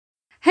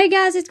Hey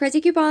guys, it's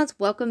Craz-E Coupons.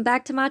 Welcome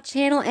back to my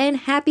channel and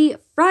happy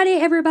Friday,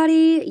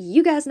 everybody.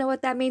 You guys know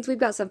what that means. We've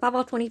got some 5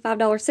 off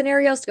 $25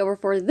 scenarios to go over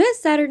for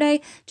this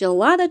Saturday,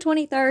 July the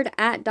 23rd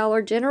at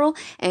Dollar General.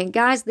 And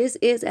guys, this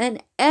is an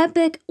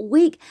epic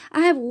week.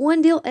 I have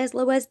one deal as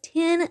low as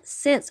 10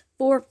 cents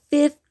for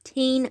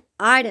 15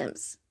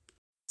 items.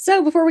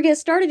 So before we get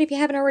started, if you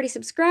haven't already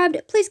subscribed,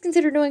 please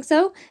consider doing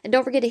so. And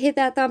don't forget to hit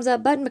that thumbs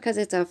up button because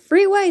it's a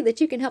free way that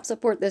you can help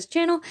support this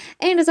channel.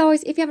 And as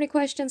always, if you have any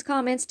questions,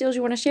 comments, deals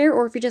you want to share,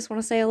 or if you just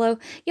want to say hello,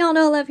 y'all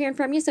know I love hearing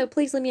from you. So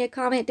please leave me a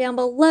comment down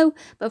below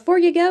before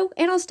you go.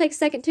 And also take a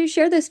second to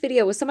share this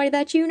video with somebody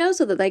that you know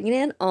so that they can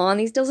get in on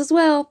these deals as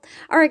well.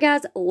 All right,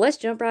 guys, let's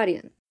jump right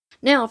in.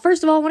 Now,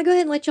 first of all, I want to go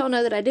ahead and let y'all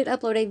know that I did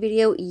upload a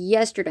video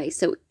yesterday.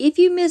 So if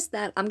you missed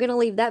that, I'm going to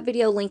leave that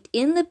video linked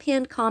in the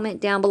pinned comment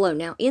down below.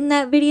 Now, in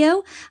that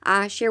video,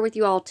 I share with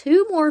you all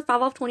 2 more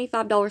 5 off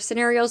 $25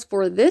 scenarios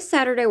for this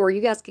Saturday where you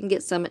guys can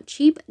get some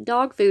cheap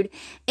dog food.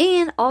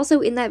 And also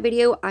in that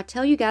video, I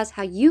tell you guys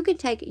how you can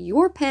take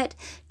your pet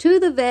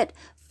to the vet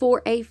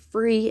for a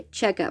free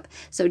checkup.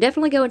 So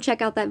definitely go and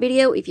check out that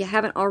video if you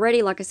haven't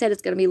already. Like I said,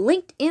 it's going to be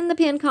linked in the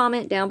pinned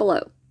comment down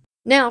below.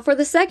 Now, for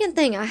the second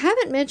thing, I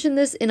haven't mentioned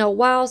this in a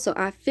while, so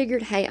I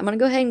figured, hey, I'm going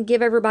to go ahead and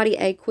give everybody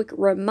a quick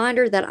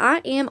reminder that I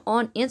am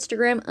on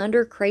Instagram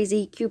under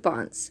Craz-E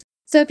Coupons.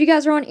 So if you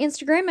guys are on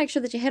Instagram, make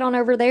sure that you head on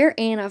over there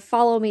and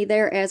follow me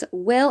there as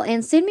well,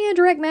 and send me a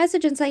direct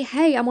message and say,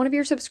 hey, I'm one of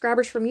your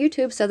subscribers from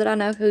YouTube so that I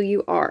know who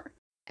you are.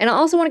 And I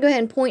also want to go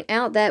ahead and point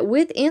out that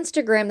with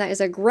Instagram, that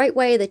is a great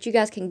way that you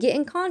guys can get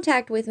in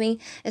contact with me,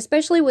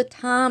 especially with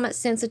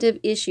time-sensitive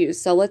issues.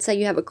 So let's say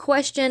you have a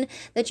question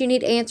that you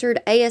need answered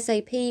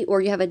ASAP,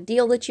 or you have a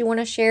deal that you want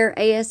to share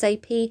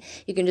ASAP,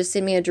 you can just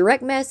send me a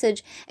direct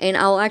message and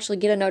I'll actually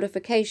get a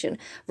notification.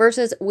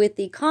 Versus with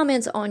the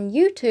comments on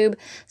YouTube,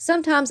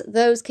 sometimes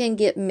those can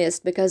get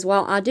missed because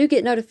while I do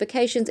get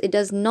notifications, it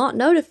does not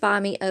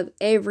notify me of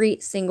every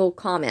single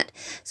comment.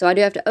 So I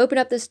do have to open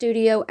up the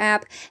Studio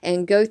app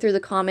and go through the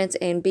comments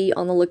and be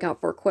on the lookout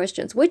for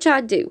questions, which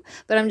I do.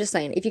 But I'm just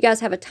saying, if you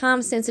guys have a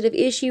time-sensitive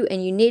issue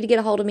and you need to get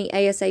a hold of me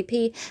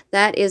ASAP,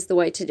 that is the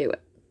way to do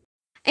it.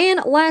 And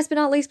last but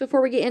not least,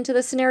 before we get into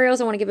the scenarios,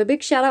 I want to give a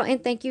big shout out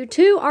and thank you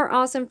to our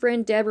awesome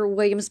friend Debra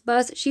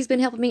Williams-Buss. She's been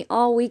helping me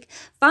all week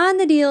find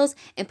the deals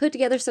and put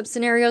together some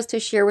scenarios to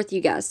share with you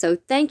guys. So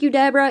thank you,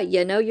 Debra.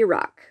 You know you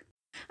rock.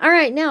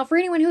 Alright, now for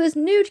anyone who is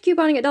new to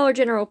couponing at Dollar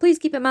General, please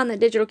keep in mind that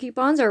digital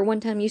coupons are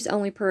one-time use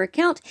only per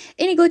account.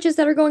 Any glitches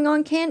that are going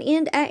on can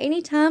end at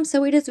any time,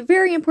 so it is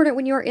very important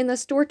when you are in the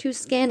store to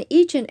scan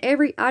each and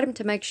every item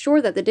to make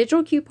sure that the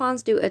digital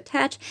coupons do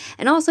attach.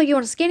 And also you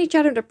want to scan each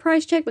item to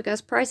price check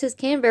because prices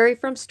can vary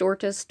from store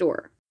to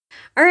store.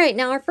 Alright,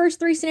 now our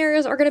first 3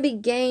 scenarios are going to be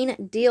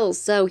gain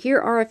deals. So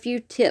here are a few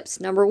tips.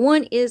 Number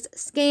 1 is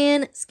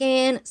scan,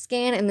 scan,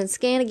 scan, and then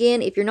scan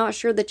again if you're not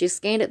sure that you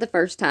scanned it the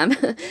first time.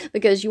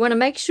 Because you want to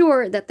make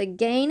sure that the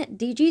Gain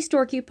DG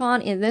store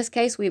coupon, in this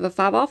case we have a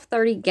 5 off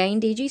 30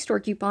 Gain DG store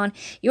coupon,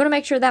 you want to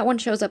make sure that one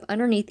shows up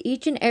underneath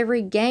each and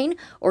every Gain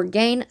or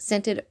Gain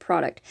scented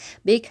product.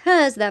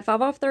 Because that 5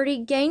 off 30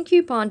 Gain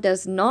coupon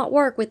does not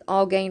work with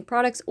all Gain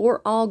products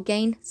or all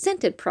Gain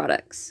scented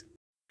products.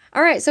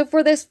 Alright, so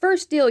for this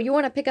first deal, you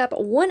want to pick up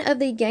one of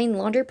the Gain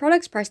laundry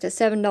products priced at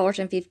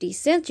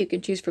 $7.50. You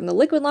can choose from the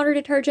liquid laundry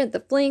detergent,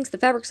 the flings, the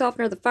fabric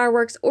softener, the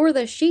fireworks, or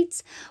the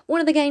sheets. One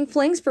of the Gain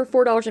flings for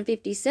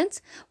 $4.50.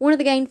 One of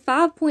the Gain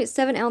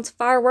 5.7 ounce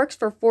fireworks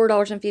for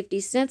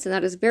 $4.50, and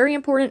that is very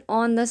important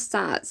on the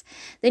size.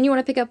 Then you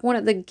want to pick up one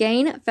of the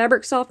Gain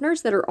fabric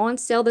softeners that are on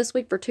sale this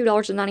week for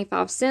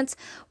 $2.95.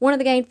 One of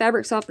the Gain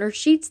fabric softener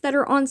sheets that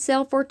are on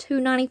sale for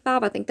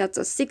 $2.95. I think that's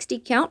a 60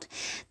 count.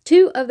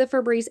 2 of the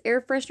Febreze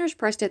air fresheners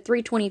priced at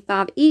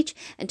 $3.25 each,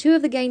 and 2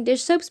 of the Gain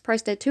dish soaps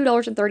priced at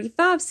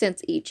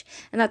 $2.35 each,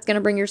 and that's going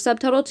to bring your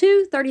subtotal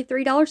to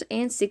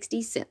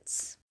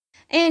 $33.60.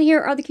 And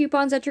here are the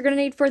coupons that you're going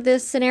to need for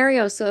this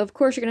scenario. So, of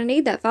course, you're going to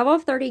need that 5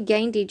 off 30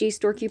 Gain DG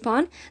store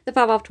coupon, the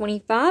 5 off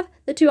 25,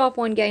 the 2 off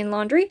 1 Gain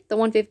laundry, the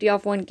 150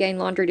 off 1 Gain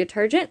laundry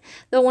detergent,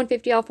 the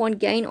 150 off 1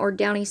 Gain or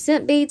Downy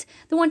scent beads,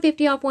 the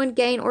 150 off 1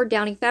 Gain or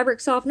Downy fabric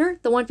softener,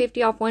 the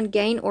 150 off 1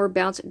 Gain or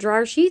Bounce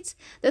dryer sheets,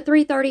 the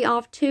 330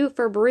 off 2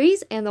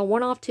 Febreze, and the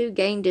 1 off 2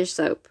 Gain dish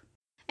soap.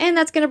 And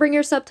that's going to bring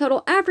your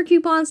subtotal after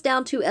coupons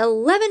down to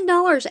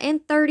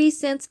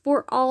 $11.30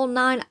 for all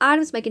 9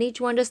 items, making each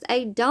one just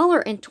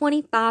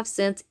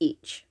 $1.25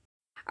 each.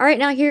 Alright,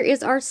 now here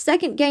is our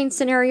second Gain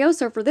scenario.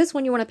 So for this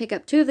one, you want to pick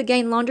up 2 of the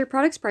Gain laundry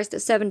products priced at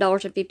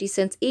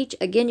 $7.50 each.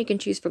 Again, you can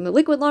choose from the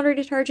liquid laundry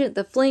detergent,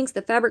 the flings,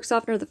 the fabric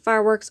softener, the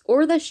fireworks,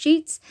 or the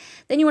sheets.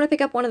 Then you want to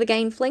pick up one of the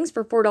Gain flings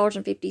for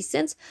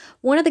 $4.50,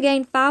 one of the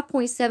Gain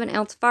 5.7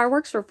 ounce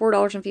fireworks for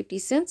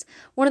 $4.50,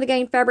 one of the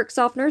Gain fabric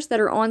softeners that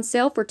are on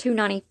sale for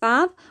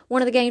 $2.95,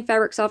 one of the Gain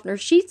fabric softener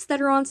sheets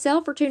that are on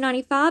sale for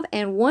 $2.95,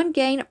 and 1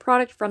 Gain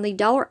product from the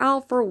dollar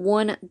aisle for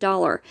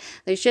 $1.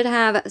 They should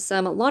have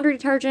some laundry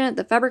detergent,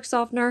 the fabric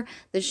softener,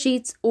 the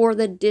sheets, or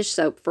the dish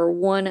soap for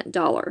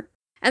 $1.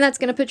 And that's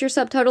going to put your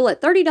subtotal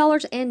at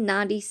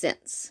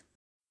 $30.90.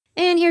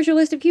 And here's your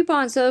list of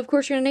coupons. So, of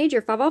course, you're going to need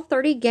your 5 off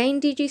 30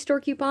 Gain DG Store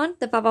coupon,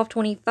 the 5 off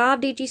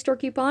 25 DG Store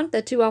coupon,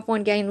 the 2 off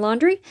 1 Gain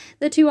Laundry,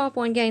 the 2 off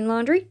 1 Gain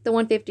Laundry, the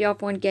 150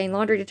 off 1 Gain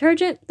Laundry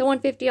Detergent, the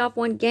 150 off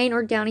 1 Gain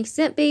or Downy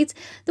Scent Beads,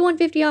 the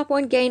 150 off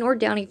 1 Gain or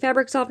Downy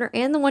Fabric Softener,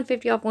 and the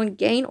 150 off 1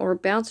 Gain or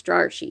Bounce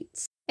Dryer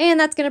Sheets. And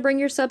that's going to bring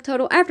your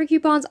subtotal after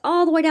coupons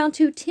all the way down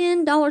to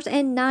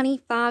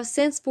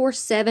 $10.95 for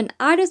 7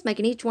 items,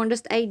 making each one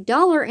just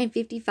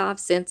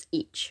 $1.55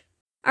 each.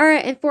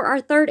 Alright, and for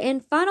our third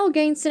and final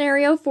Gain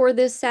scenario for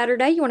this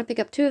Saturday, you want to pick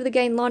up 2 of the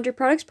Gain laundry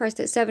products priced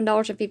at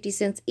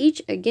 $7.50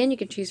 each. Again, you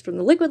can choose from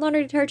the liquid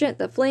laundry detergent,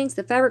 the flings,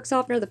 the fabric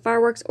softener, the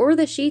fireworks, or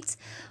the sheets.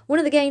 One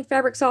of the Gain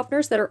fabric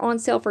softeners that are on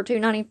sale for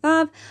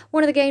 $2.95.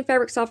 One of the Gain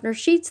fabric softener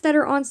sheets that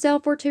are on sale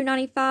for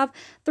 $2.95.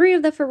 3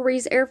 of the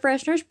Febreze air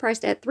fresheners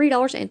priced at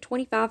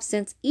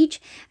 $3.25 each.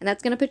 And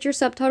that's going to put your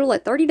subtotal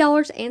at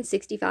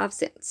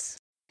 $30.65.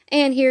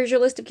 And here's your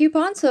list of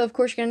coupons. So, of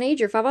course, you're going to need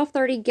your 5 off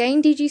 30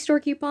 Gain DG Store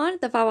coupon,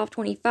 the 5 off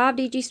 25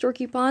 DG Store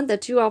coupon, the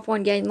 2 off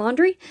 1 Gain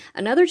Laundry,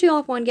 another 2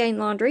 off 1 Gain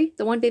Laundry,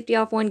 the 150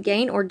 off 1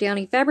 Gain or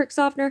Downy Fabric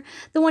Softener,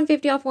 the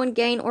 150 off 1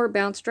 Gain or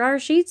Bounce Dryer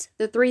Sheets,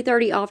 the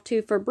 330 off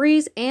 2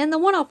 Febreze, and the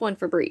 1 off 1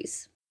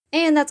 Febreze.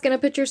 And that's going to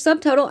put your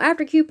subtotal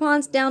after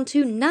coupons down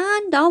to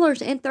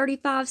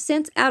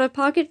 $9.35 out of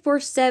pocket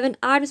for 7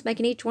 items,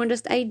 making each one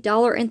just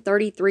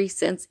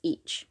 $1.33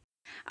 each.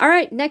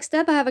 Alright, next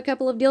up I have a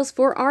couple of deals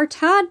for our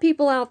Tide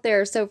people out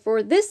there. So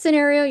for this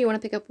scenario, you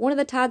want to pick up one of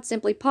the Tide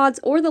Simply Pods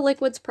or the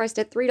liquids priced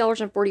at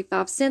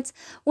 $3.45,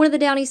 one of the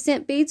Downy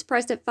Scent Beads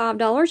priced at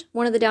 $5,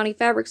 one of the Downy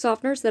Fabric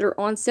Softeners that are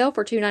on sale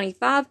for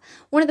 $2.95,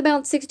 one of the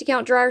Bounce 60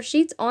 count dryer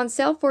sheets on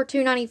sale for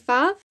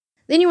 $2.95.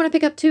 Then you want to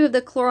pick up 2 of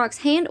the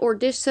Clorox hand or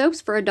dish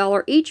soaps for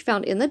 $1 each,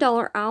 found in the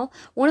dollar aisle.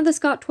 One of the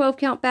Scott 12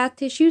 count bath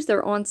tissues,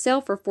 they're on sale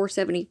for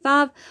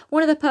 $4.75.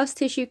 One of the Puffs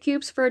tissue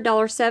cubes for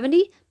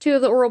 $1.70. 2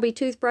 of the Oral-B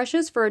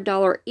toothbrushes for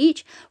 $1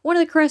 each. One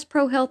of the Crest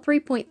Pro Health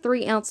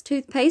 3.3 ounce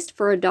toothpaste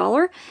for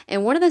 $1.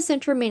 And one of the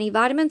Centrum Mini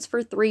Vitamins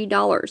for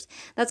 $3.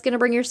 That's going to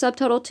bring your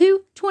subtotal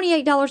to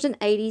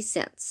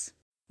 $28.80.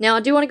 Now, I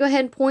do want to go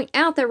ahead and point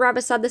out that right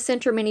beside the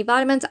Centrum Mini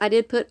Vitamins, I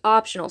did put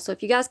optional. So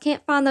if you guys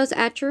can't find those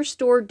at your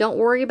store, don't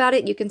worry about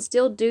it. You can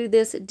still do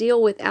this deal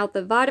without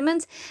the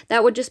vitamins.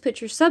 That would just put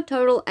your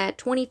subtotal at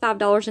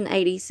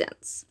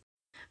 $25.80.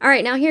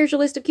 Alright, now here's your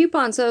list of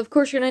coupons. So, of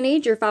course, you're going to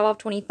need your 5 off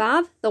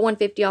 25, the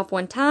 150 off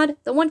 1 Tide,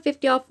 the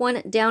 150 off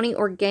 1 Downy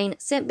or Gain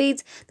Scent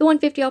Beads, the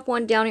 150 off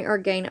 1 Downy or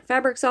Gain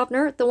Fabric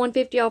Softener, the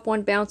 150 off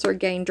 1 Bounce or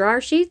Gain Dryer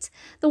Sheets,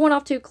 the 1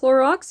 off 2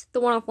 Clorox, the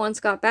 1 off 1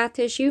 Scott Bath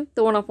Tissue,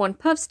 the 1 off 1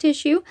 Puffs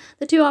Tissue,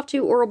 the 2 off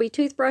 2 Oral-B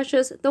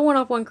Toothbrushes, the 1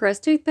 off 1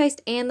 Crest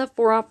Toothpaste, and the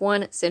 4 off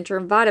 1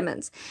 Centrum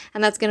Vitamins.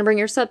 And that's going to bring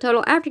your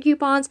subtotal after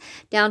coupons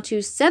down to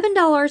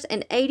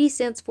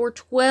 $7.80 for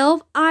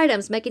 12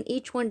 items, making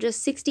each one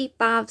just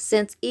 65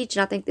 cents each.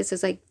 And I think this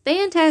is a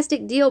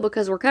fantastic deal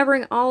because we're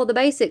covering all the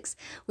basics.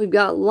 We've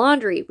got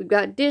laundry, we've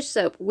got dish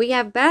soap, we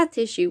have bath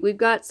tissue, we've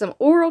got some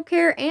oral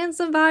care and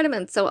some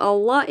vitamins. So a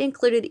lot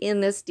included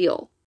in this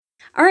deal.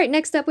 Alright,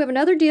 next up we have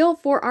another deal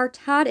for our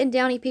Tide and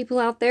Downy people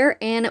out there,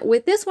 and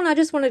with this one I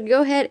just wanted to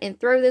go ahead and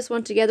throw this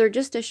one together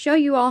just to show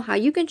you all how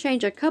you can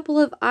change a couple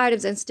of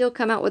items and still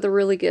come out with a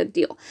really good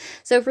deal.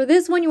 So for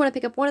this one you want to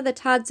pick up one of the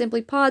Tide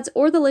Simply Pods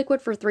or the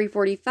liquid for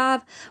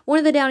 $3.45, one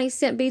of the Downy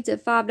Scent Beads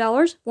at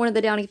 $5, one of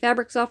the Downy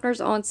Fabric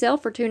Softeners on sale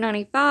for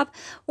 $2.95,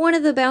 one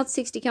of the Bounce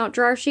 60 count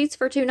dryer sheets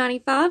for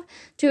 $2.95,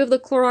 2 of the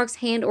Clorox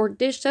hand or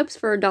dish soaps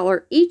for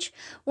 $1 each,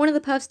 one of the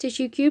Puffs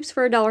tissue cubes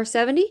for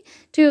 $1.70,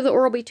 2 of the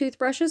Oral-B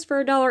toothbrushes for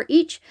 $1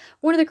 each,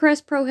 one of the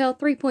Crest Pro Health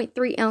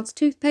 3.3 ounce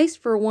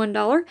toothpaste for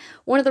 $1,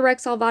 one of the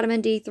Rexall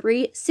Vitamin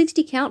D3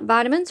 60 count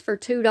vitamins for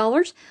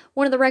 $2,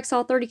 one of the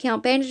Rexall 30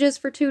 count bandages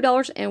for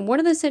 $2, and one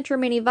of the Centrum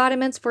Mini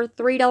Vitamins for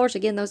 $3.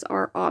 Again, those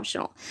are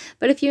optional.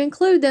 But if you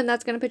include them,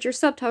 that's going to put your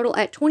subtotal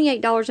at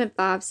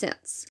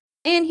 $28.05.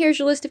 And here's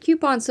your list of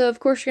coupons. So,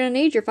 of course, you're going to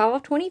need your 5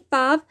 off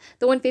 25,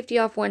 the 150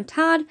 off 1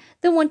 Tide,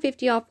 the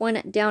 150 off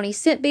 1 Downy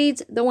Scent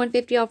Beads, the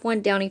 150 off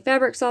 1 Downy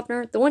Fabric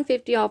Softener, the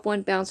 150 off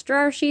 1 Bounce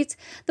Dryer Sheets,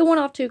 the 1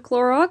 off 2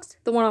 Clorox,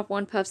 the 1 off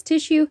 1 Puffs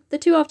Tissue, the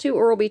 2 off 2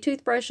 Oral-B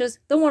toothbrushes,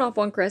 the 1 off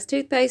 1 Crest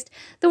Toothpaste,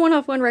 the 1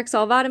 off 1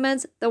 Rexall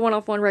Vitamins, the 1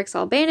 off 1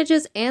 Rexall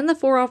Bandages, and the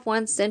 4 off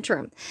 1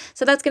 Centrum.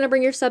 So that's going to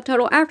bring your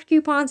subtotal after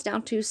coupons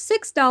down to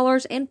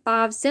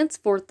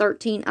 $6.05 for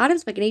 13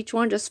 items, making each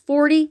one just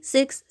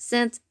 46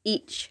 cents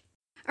each.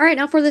 Alright,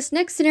 now for this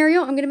next scenario,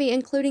 I'm going to be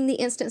including the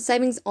instant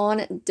savings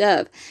on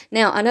Dove.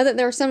 Now, I know that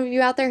there are some of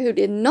you out there who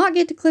did not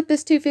get to clip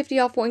this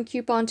 $2.50 off 1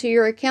 coupon to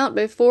your account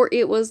before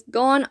it was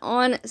gone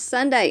on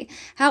Sunday.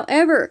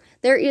 However,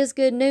 there is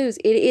good news.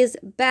 It is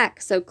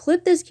back. So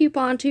clip this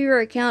coupon to your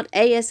account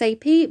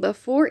ASAP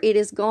before it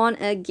is gone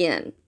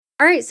again.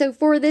 All right, so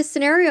for this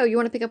scenario, you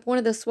want to pick up one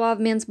of the Suave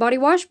men's body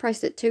wash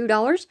priced at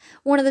 $2,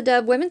 one of the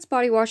Dove women's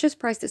body washes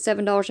priced at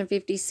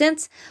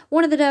 $7.50,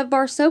 one of the Dove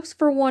bar soaps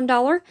for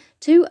 $1,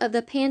 two of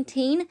the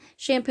Pantene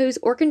shampoos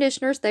or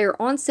conditioners. They are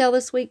on sale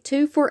this week,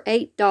 two for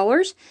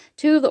 $8,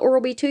 two of the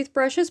Oral-B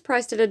toothbrushes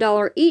priced at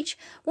 $1 each,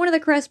 one of the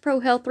Crest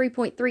Pro Health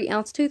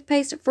 3.3-ounce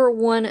toothpaste for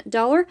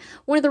 $1,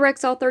 one of the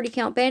Rexall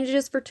 30-count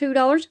bandages for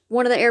 $2,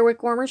 one of the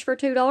Airwick warmers for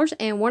 $2,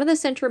 and one of the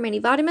Centrum mini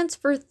vitamins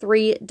for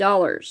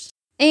 $3.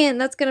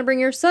 And that's going to bring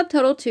your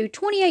subtotal to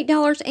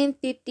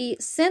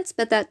 $28.50,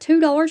 but that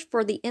 $2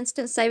 for the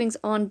instant savings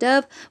on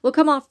Dove will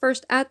come off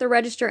first at the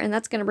register, and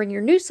that's going to bring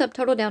your new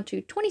subtotal down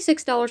to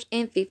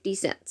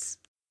 $26.50.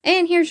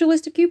 And here's your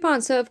list of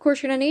coupons. So, of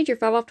course, you're going to need your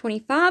 5 off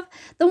 25,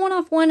 the 1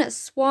 off 1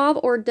 Suave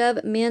or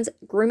Dove men's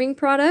grooming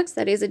products.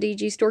 That is a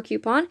DG store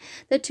coupon.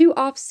 The 2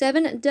 off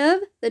 7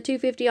 Dove, the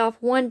 250 off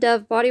 1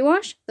 Dove body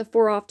wash, the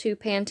 4 off 2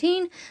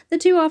 Pantene, the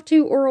 2 off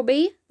 2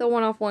 Oral-B, the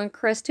 1 off 1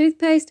 Crest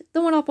toothpaste,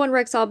 the 1 off 1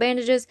 Rexall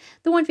bandages,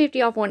 the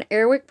 150 off 1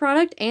 Airwick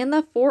product, and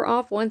the 4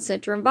 off 1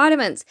 Centrum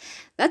vitamins.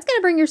 That's going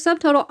to bring your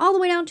subtotal all the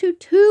way down to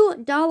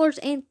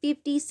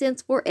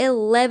 $2.50 for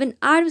 11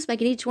 items,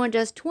 making each one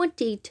just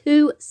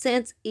 22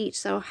 cents each.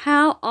 So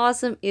how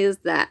awesome is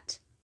that?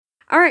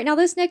 All right, now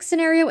this next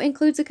scenario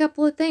includes a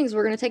couple of things.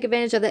 We're going to take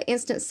advantage of the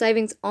instant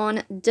savings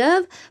on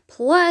Dove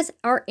plus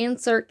our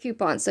insert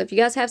coupons. So if you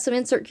guys have some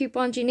insert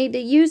coupons you need to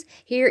use,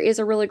 here is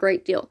a really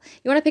great deal.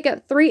 You want to pick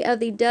up 3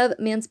 of the Dove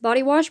men's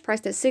body wash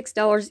priced at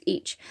 $6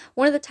 each.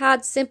 One of the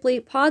Tide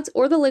Simply Pods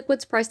or the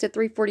liquids priced at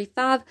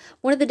 $3.45.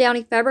 One of the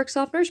Downy fabric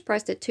softeners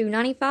priced at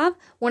 $2.95.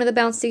 One of the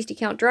Bounce 60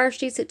 count dryer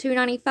sheets at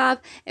 $2.95.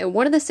 And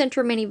one of the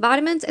Centrum mini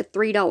vitamins at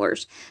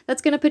 $3.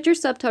 That's going to put your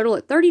subtotal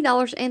at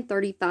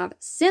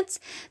 $30.35.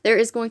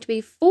 There is going to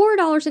be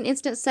 $4 in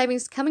instant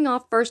savings coming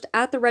off first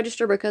at the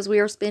register because we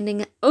are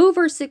spending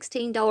over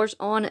 $16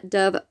 on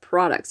Dove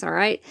products, all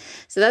right?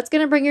 So that's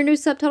going to bring your new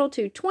subtotal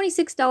to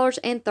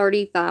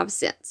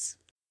 $26.35.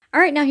 All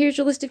right, now here's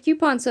your list of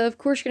coupons. So, of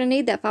course, you're going to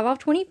need that 5 off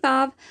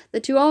 25, the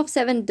 2 off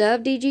 7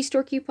 Dove DG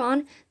store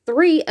coupon,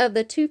 3 of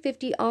the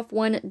 250 off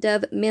 1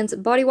 Dove men's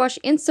body wash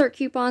insert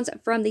coupons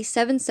from the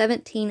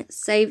 717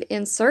 save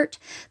insert,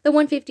 the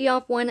 150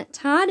 off 1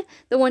 Tide,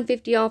 the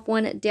 150 off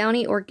 1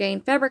 Downy or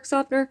Gain fabric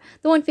softener,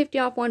 the 150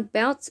 off 1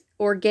 Bounce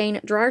or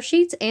Gain dryer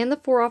sheets, and the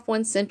 4 off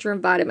 1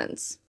 Centrum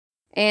vitamins.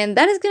 And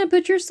that is going to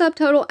put your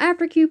subtotal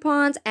after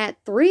coupons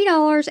at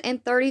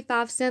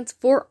 $3.35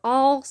 for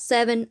all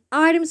 7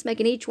 items,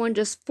 making each one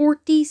just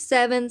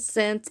 47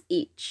 cents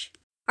each.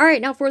 All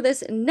right, now for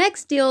this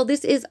next deal,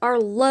 this is our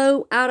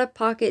low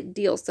out-of-pocket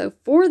deal. So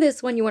for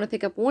this one, you want to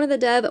pick up one of the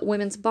Dove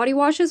women's body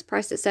washes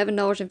priced at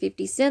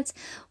 $7.50,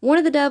 one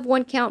of the Dove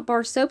 1-count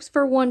bar soaps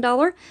for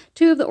 $1,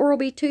 2 of the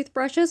Oral-B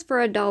toothbrushes for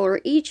 $1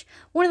 each,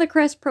 one of the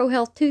Crest Pro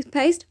Health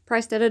toothpaste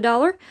priced at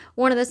 $1,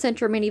 one of the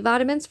Centrum mini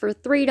vitamins for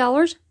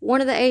 $3, one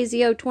of the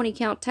AZO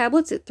 20-count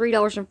tablets at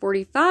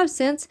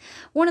 $3.45,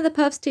 one of the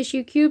Puffs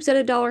tissue cubes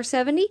at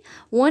 $1.70,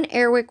 one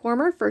Airwick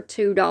warmer for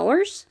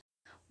 $2,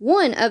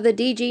 one of the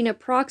DG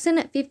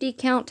Naproxen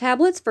 50-count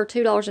tablets for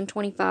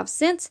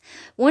 $2.25,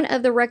 one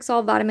of the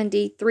Rexall Vitamin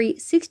D3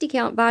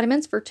 60-count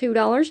vitamins for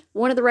 $2,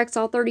 one of the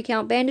Rexall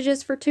 30-count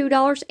bandages for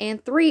 $2,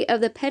 and 3 of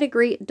the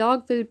Pedigree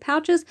dog food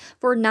pouches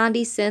for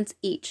 90 cents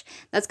each.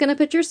 That's going to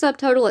put your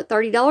subtotal at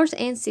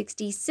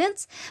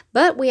 $30.60,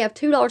 but we have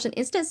 $2 in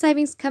instant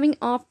savings coming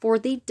off for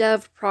the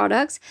Dove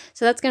products,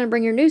 so that's going to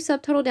bring your new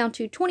subtotal down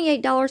to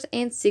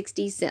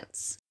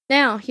 $28.60.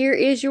 Now, here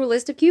is your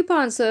list of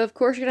coupons. So, of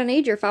course, you're going to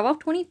need your 5 off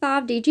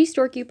 25 DG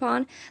store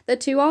coupon, the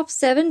 2 off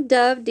 7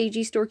 Dove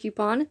DG store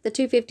coupon, the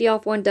 250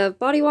 off 1 Dove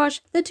body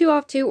wash, the 2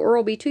 off 2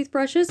 Oral-B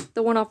toothbrushes,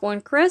 the 1 off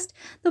 1 Crest,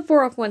 the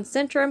 4 off 1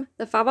 Centrum,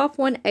 the 5 off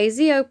 1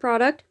 AZO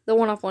product, the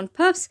 1 off 1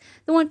 Puffs,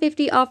 the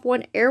 150 off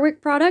 1 Airwick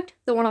product,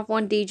 the 1 off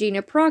 1 DG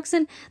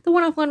Naproxen, the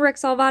 1 off 1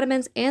 Rexall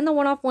vitamins, and the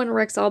 1 off 1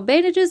 Rexall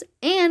bandages,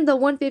 and the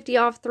 150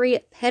 off 3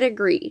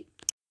 Pedigree.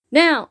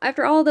 Now,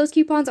 after all of those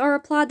coupons are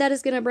applied, that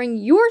is going to bring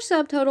your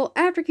subtotal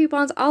after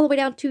coupons all the way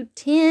down to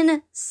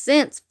 10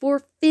 cents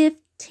for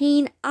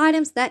 15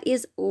 items. That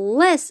is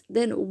less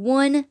than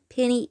 1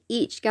 penny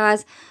each,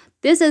 guys.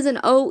 This is an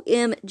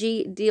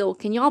OMG deal.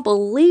 Can y'all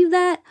believe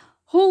that?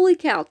 Holy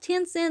cow,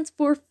 10 cents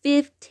for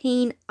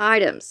 15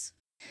 items.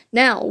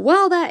 Now,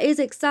 while that is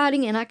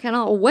exciting and I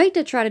cannot wait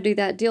to try to do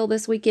that deal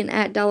this weekend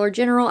at Dollar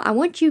General, I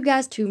want you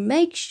guys to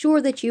make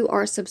sure that you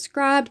are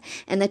subscribed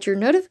and that your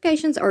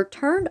notifications are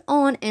turned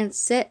on and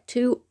set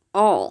to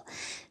all.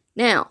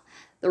 Now,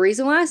 the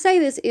reason why I say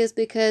this is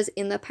because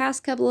in the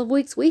past couple of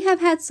weeks, we have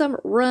had some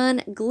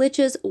run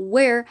glitches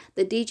where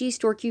the DG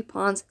store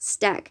coupons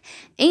stack.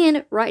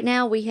 And right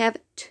now we have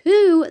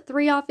 2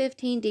 3 off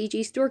 15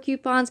 DG store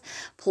coupons,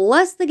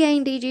 plus the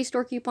Gain DG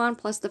store coupon,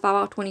 plus the 5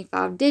 off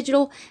 25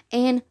 digital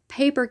and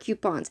paper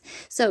coupons.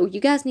 So you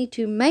guys need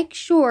to make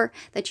sure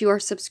that you are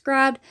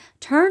subscribed,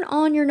 turn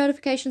on your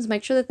notifications,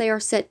 make sure that they are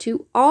set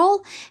to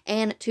all,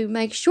 and to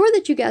make sure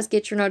that you guys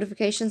get your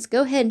notifications,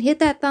 go ahead and hit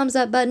that thumbs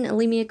up button and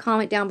leave me a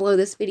comment down below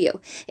this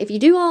video. If you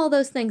do all of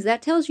those things,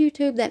 that tells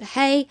YouTube that,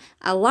 hey,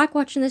 I like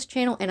watching this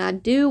channel and I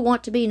do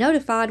want to be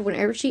notified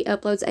whenever she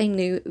uploads a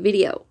new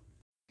video.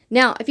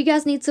 Now, if you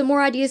guys need some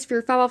more ideas for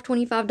your 5 off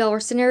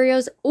 $25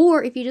 scenarios,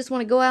 or if you just want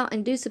to go out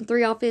and do some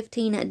 3 off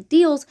 15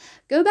 deals,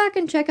 go back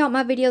and check out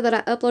my video that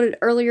I uploaded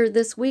earlier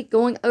this week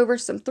going over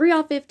some 3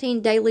 off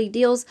 15 daily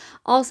deals.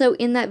 Also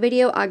in that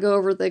video, I go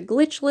over the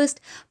glitch list,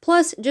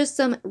 plus just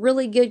some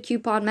really good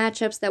coupon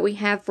matchups that we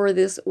have for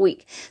this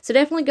week. So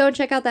definitely go and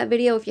check out that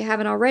video if you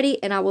haven't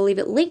already, and I will leave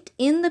it linked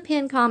in the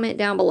pinned comment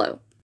down below.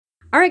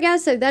 Alright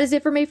guys, so that is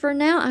it for me for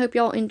now. I hope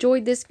y'all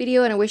enjoyed this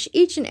video, and I wish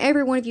each and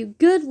every one of you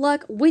good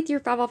luck with your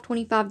 5 off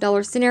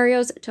 $25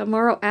 scenarios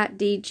tomorrow at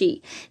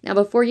DG. Now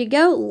before you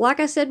go,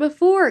 like I said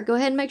before, go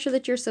ahead and make sure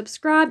that you're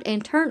subscribed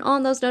and turn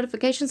on those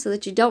notifications so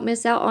that you don't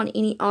miss out on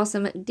any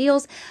awesome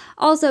deals.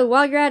 Also,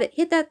 while you're at it,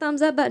 hit that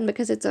thumbs up button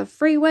because it's a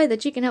free way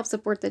that you can help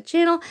support the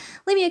channel.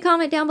 Leave me a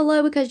comment down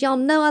below because y'all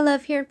know I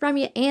love hearing from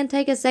you, and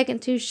take a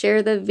second to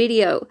share the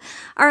video.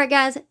 Alright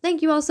guys,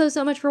 thank you all so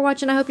much for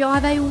watching. I hope y'all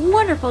have a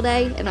wonderful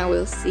day, and I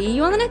will see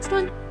you on the next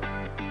one.